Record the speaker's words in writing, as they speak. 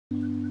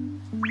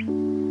Okay,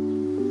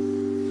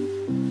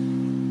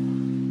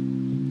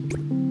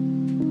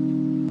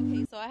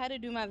 so I had to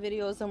do my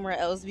video somewhere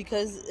else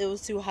because it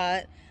was too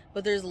hot.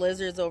 But there's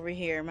lizards over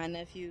here. My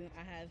nephew,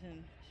 I have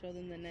him show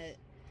them the net.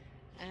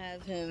 I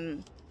have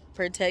him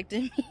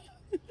protecting me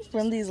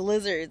from these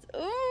lizards.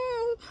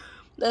 Ooh,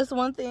 that's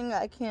one thing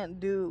I can't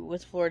do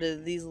with Florida.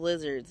 These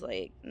lizards,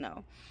 like,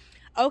 no.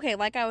 Okay,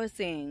 like I was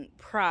saying,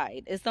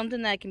 pride is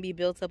something that can be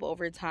built up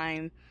over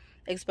time,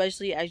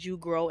 especially as you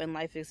grow in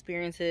life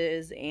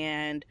experiences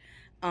and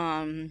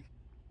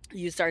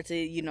you start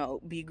to,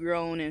 be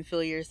grown and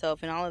feel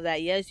yourself and all of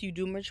that. Yes, you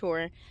do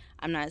mature.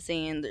 I'm not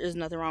saying there's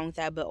nothing wrong with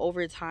that, but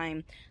over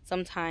time,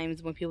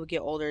 sometimes when people get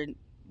older,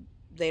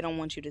 they don't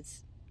want you to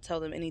tell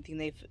them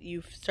anything.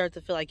 You start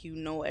to feel like you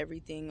know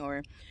everything,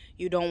 or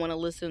you don't want to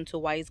listen to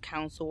wise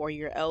counsel or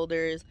your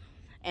elders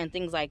and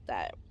things like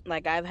that.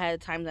 Like, I've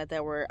had times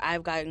that where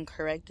I've gotten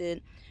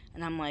corrected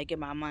and I'm like, in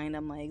my mind,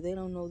 I'm like, they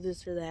don't know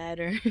this or that,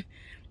 or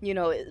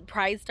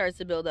pride starts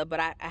to build up. But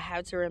I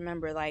have to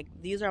remember, like,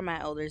 these are my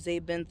elders.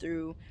 They've been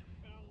through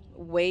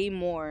way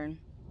more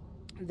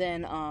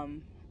than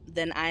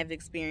I've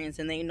experienced,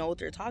 and they know what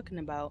they're talking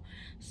about.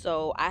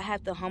 So I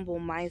have to humble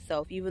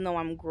myself, even though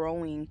I'm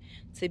growing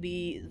to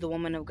be the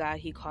woman of God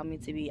He called me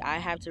to be. I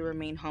have to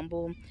remain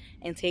humble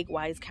and take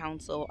wise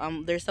counsel.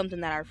 There's something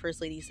that our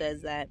First Lady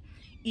says, that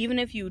even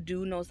if you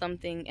do know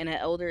something and an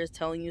elder is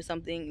telling you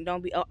something,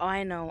 don't be, oh,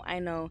 I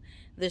know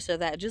this or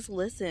that. Just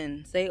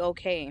listen. Say,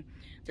 okay.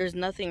 There's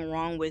nothing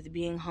wrong with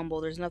being humble.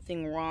 There's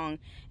nothing wrong.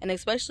 And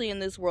especially in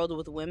this world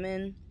with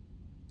women,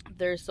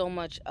 there's so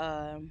much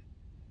the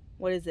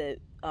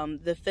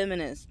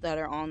feminists that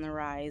are on the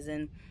rise,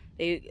 and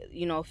they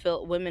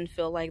women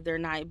feel like they're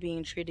not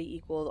being treated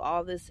equal,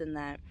 all this and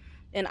that.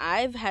 And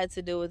I've had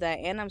to deal with that,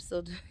 and I'm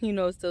still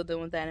still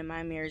dealing with that in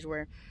my marriage,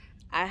 where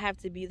I have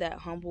to be that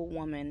humble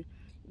woman.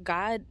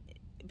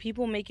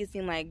 People make it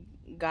seem like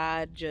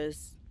God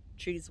just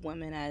treats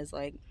women as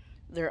like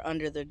they're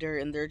under the dirt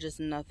and they're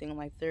just nothing.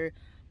 Like,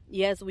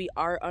 yes, we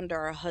are under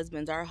our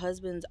husbands are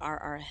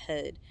our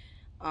head,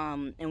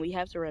 and we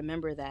have to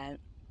remember that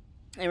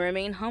and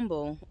remain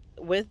humble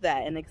with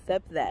that and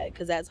accept that,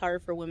 because that's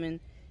hard for women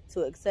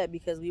to accept,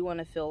 because we want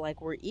to feel like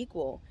we're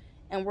equal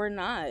and we're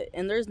not.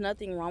 And there's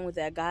nothing wrong with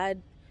that.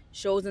 God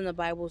shows in the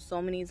Bible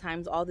so many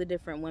times all the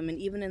different women.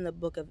 Even in the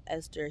book of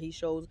Esther, He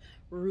shows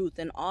Ruth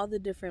and all the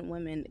different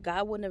women.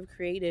 God wouldn't have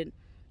created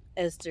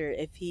Esther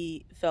if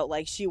He felt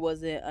like she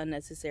wasn't a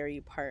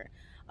necessary part.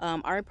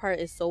 Our part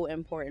is so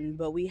important,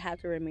 but we have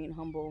to remain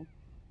humble.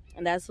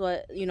 And that's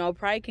what,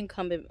 pride can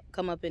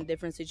come up in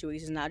different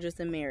situations, not just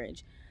in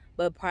marriage.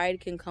 But pride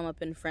can come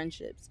up in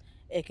friendships.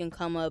 It can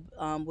come up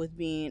with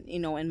being,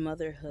 in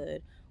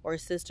motherhood or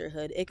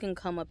sisterhood. It can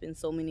come up in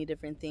so many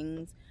different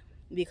things,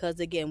 because,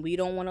 again, we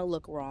don't want to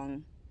look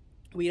wrong.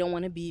 We don't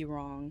want to be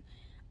wrong.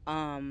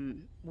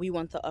 We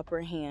want the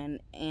upper hand,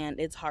 and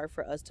it's hard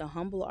for us to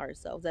humble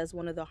ourselves. That's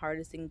one of the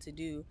hardest things to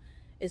do,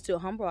 is to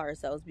humble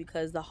ourselves,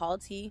 because the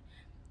haughty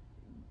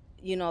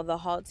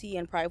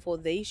and prideful,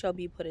 they shall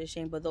be put to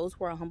shame. But those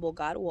who are humble,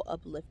 God will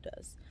uplift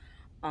us.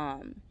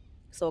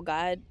 So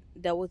God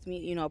dealt with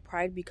me,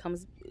 pride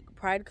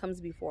comes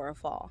before a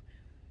fall.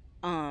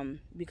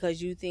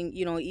 Because you think,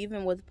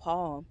 even with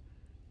Paul,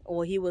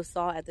 well, he was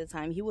Saul at the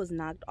time, he was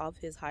knocked off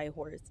his high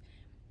horse.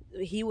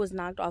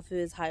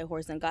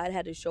 And God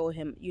had to show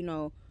him,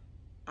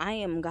 I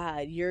am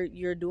God.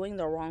 You're doing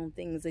the wrong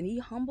things. And he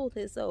humbled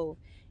himself,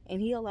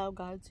 and he allowed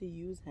God to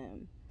use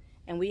him.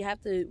 And we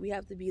have to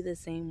be the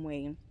same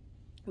way.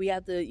 We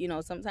have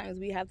to, sometimes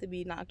we have to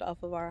be knocked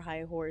off of our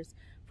high horse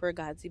for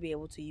God to be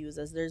able to use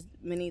us. There's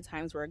many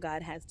times where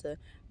God has to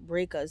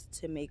break us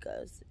to make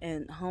us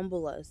and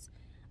humble us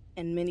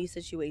in many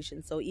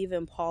situations. So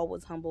even Paul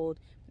was humbled,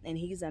 and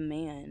he's a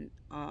man.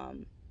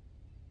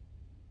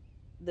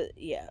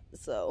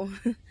 So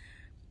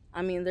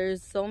I mean,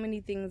 there's so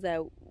many things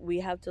that we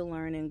have to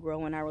learn and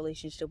grow in our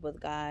relationship with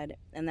God,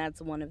 and that's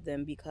one of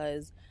them.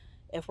 Because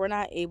if we're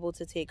not able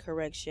to take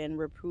correction,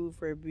 reprove,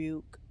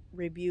 rebuke,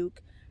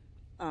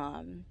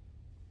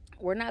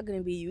 we're not going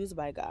to be used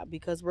by God,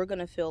 because we're going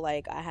to feel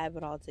like I have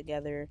it all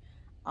together.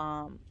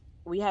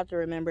 We have to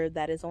remember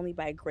that it's only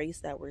by grace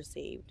that we're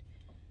saved.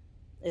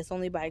 It's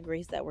only by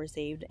grace that we're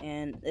saved,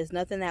 and it's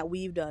nothing that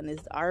we've done.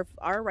 It's our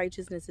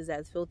righteousness is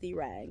as filthy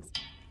rags.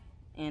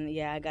 And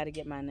yeah, I got to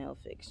get my nail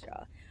fixed,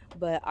 y'all.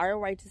 But our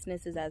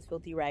righteousness is as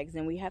filthy rags,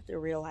 and we have to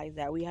realize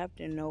that. We have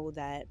to know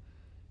that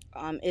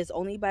it's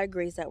only by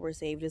grace that we're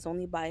saved. It's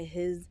only by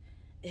His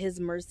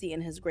mercy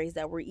and His grace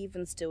that we're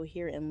even still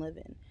here and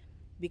living.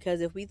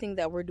 Because if we think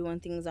that we're doing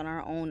things on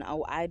our own,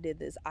 oh, I did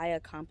this, I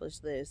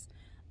accomplished this,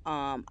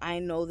 I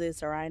know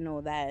this or I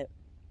know that,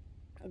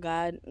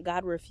 God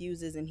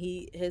refuses, and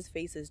His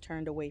face is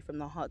turned away from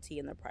the haughty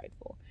and the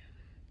prideful.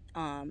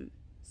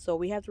 So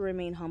we have to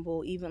remain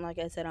humble. Even like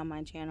I said on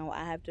my channel,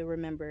 I have to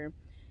remember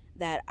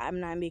that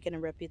I'm not making a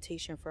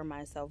reputation for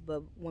myself,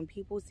 but when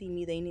people see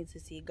me, they need to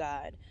see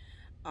God.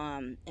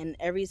 And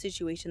every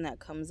situation that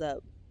comes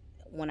up,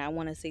 when I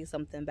want to say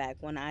something back,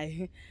 when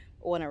I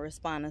want to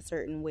respond a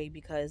certain way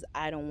because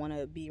I don't want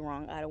to be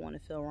wrong. I don't want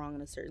to feel wrong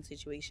in a certain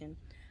situation.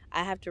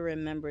 I have to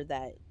remember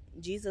that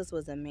Jesus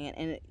was a man,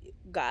 and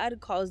God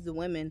calls the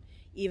women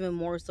even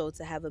more so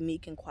to have a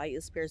meek and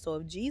quiet spirit. So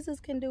if Jesus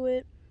can do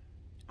it,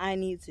 I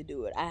need to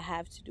do it. I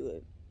have to do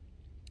it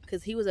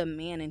because he was a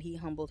man and he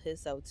humbled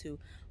himself too.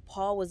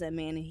 Paul was a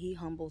man and he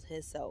humbled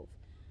himself.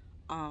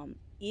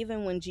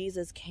 Even when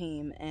Jesus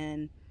came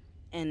and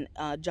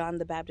John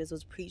the Baptist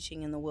was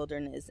preaching in the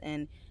wilderness,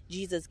 and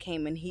Jesus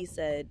came and he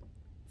said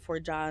for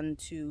John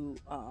to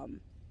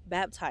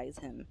baptize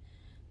him.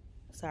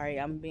 Sorry,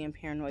 I'm being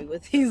paranoid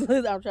with these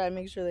lists. I'm trying to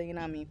make sure they get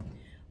on me.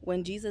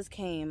 When Jesus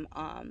came,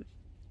 and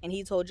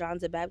he told John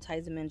to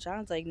baptize him, and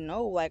John's like,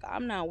 no, like,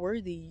 I'm not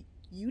worthy.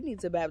 You need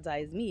to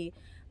baptize me.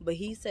 But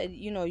he said,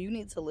 you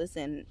need to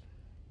listen.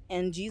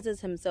 And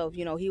Jesus himself,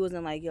 he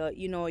wasn't like, yo,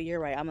 you're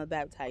right, I'm gonna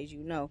baptize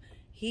you. No,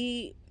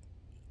 he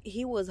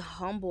was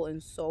humble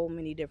in so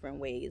many different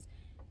ways.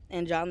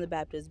 And John the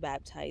Baptist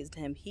baptized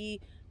him.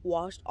 He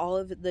washed all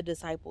of the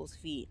disciples'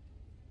 feet.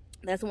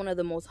 That's one of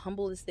the most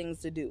humblest things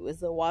to do, is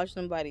to wash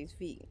somebody's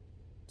feet,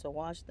 to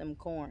wash them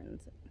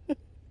corns.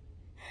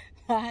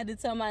 I had to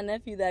tell my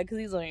nephew that because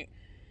he's like,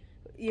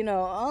 I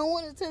don't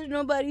want to touch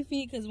nobody's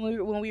feet, because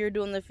when we were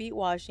doing the feet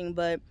washing.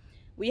 But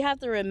we have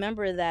to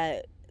remember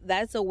that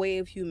that's a way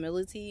of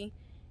humility.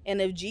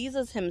 And if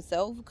Jesus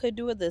himself could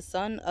do it, the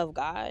Son of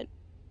God,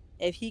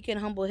 if he can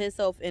humble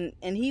himself, and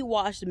he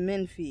washed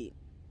men's feet.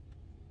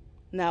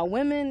 Now,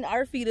 women,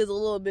 our feet is a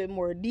little bit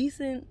more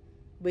decent,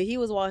 but he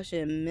was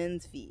washing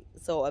men's feet.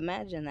 So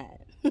imagine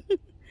that.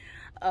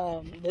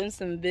 Then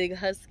some big,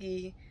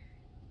 husky,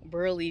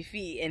 burly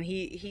feet, and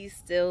he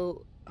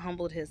still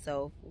humbled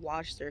himself,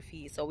 washed their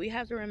feet. So we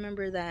have to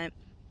remember that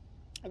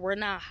we're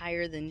not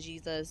higher than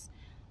Jesus.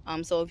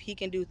 So if he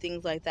can do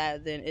things like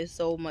that, then it's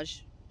so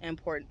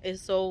important.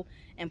 It's so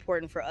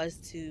important for us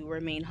to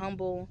remain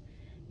humble,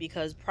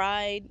 because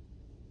pride,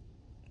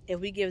 if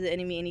we give the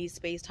enemy any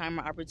space, time,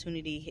 or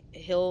opportunity,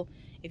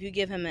 if you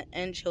give him an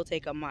inch, he'll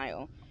take a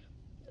mile.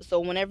 So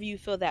whenever you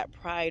feel that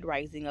pride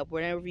rising up,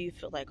 whenever you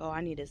feel like, oh,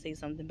 I need to say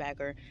something back,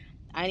 or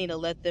I need to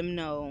let them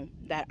know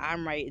that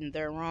I'm right and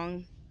they're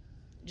wrong,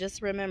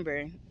 just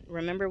remember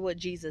what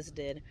Jesus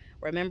did.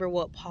 Remember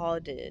what Paul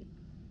did.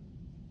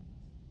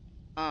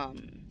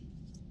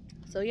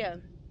 So yeah,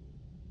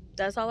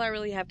 that's all I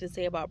really have to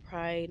say about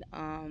pride.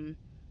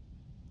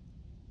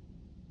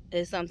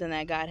 It's something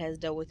that God has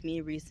dealt with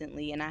me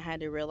recently, and I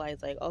had to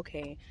realize, like,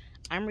 okay,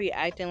 I'm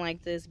reacting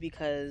like this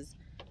because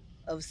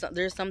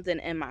there's something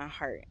in my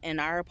heart. And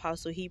our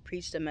apostle, he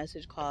preached a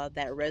message called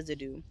that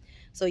residue.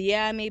 So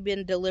yeah, I may have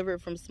been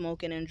delivered from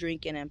smoking and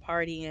drinking and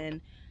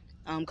partying,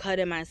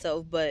 cutting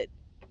myself, but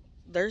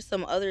there's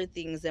some other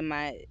things in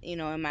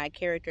my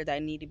character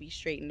that need to be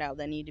straightened out,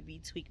 that need to be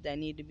tweaked, that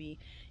need to be,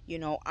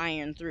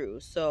 ironed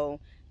through.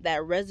 So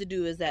that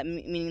residue is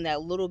meaning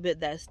that little bit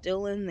that's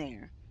still in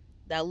there,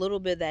 that little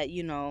bit that,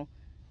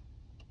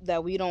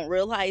 that we don't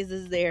realize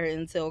is there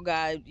until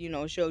God,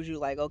 shows you,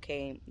 like,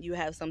 okay, you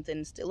have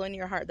something still in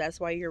your heart. That's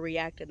why you're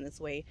reacting this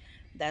way.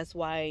 That's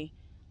why,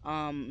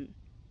 you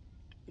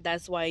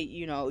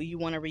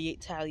want to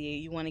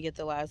retaliate. You want to get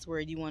the last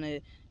word. You want to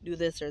do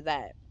this or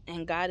that.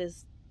 And God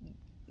is,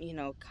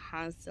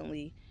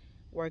 constantly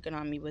working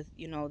on me with,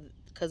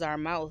 because our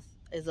mouth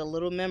is a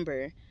little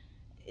member.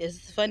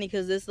 It's funny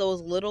because it's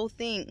those little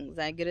things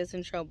that get us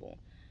in trouble.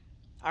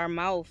 Our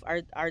mouth,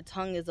 our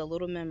tongue is a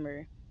little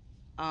member,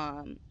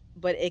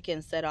 but it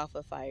can set off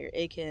a fire.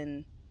 It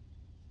can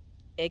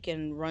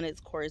run its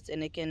course,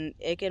 and it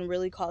can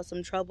really cause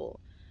some trouble.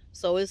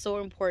 So it's so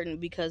important,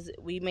 because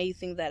we may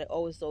think that,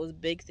 oh, it's those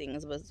big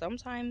things, but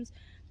sometimes,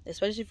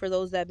 especially for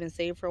those that have been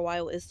saved for a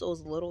while, it's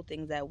those little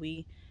things that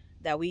we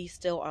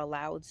still are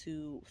allowed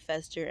to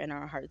fester in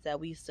our hearts, that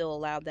we still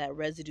allow that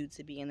residue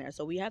to be in there.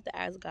 So we have to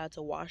ask God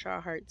to wash our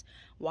hearts,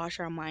 wash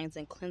our minds,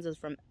 and cleanse us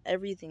from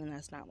everything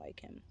that's not like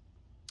him.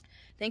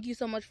 Thank you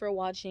so much for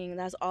watching.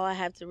 That's all I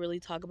have to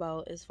really talk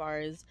about as far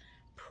as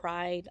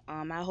pride.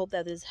 I hope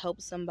that this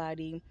helps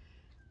somebody.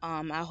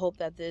 I hope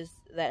that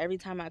every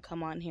time I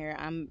come on here,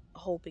 I'm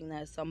hoping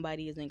that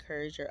somebody is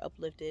encouraged or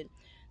uplifted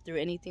through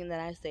anything that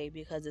I say,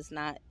 because it's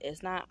not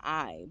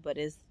I, but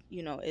it's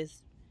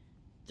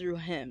through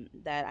him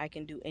that I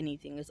can do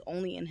anything. It's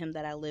only in him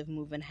that I live,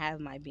 move, and have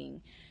my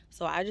being.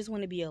 So I just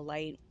want to be a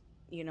light.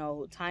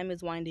 Time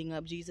is winding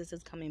up. Jesus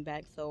is coming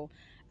back. So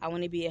I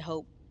want to be a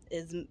help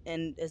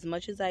as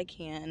much as I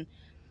can.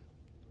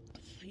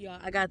 Yeah,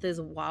 I got this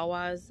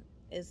Wawa's.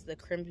 It's the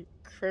creme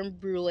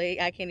brulee.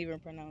 I can't even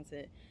pronounce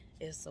it.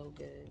 It's so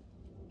good.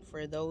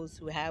 For those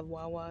who have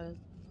Wawa's,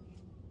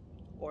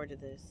 order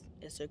this.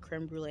 It's a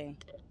creme brulee.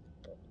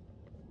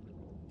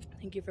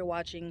 Thank you for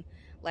watching.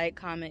 Like,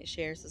 comment,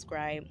 share,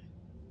 subscribe,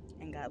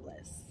 and God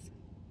bless.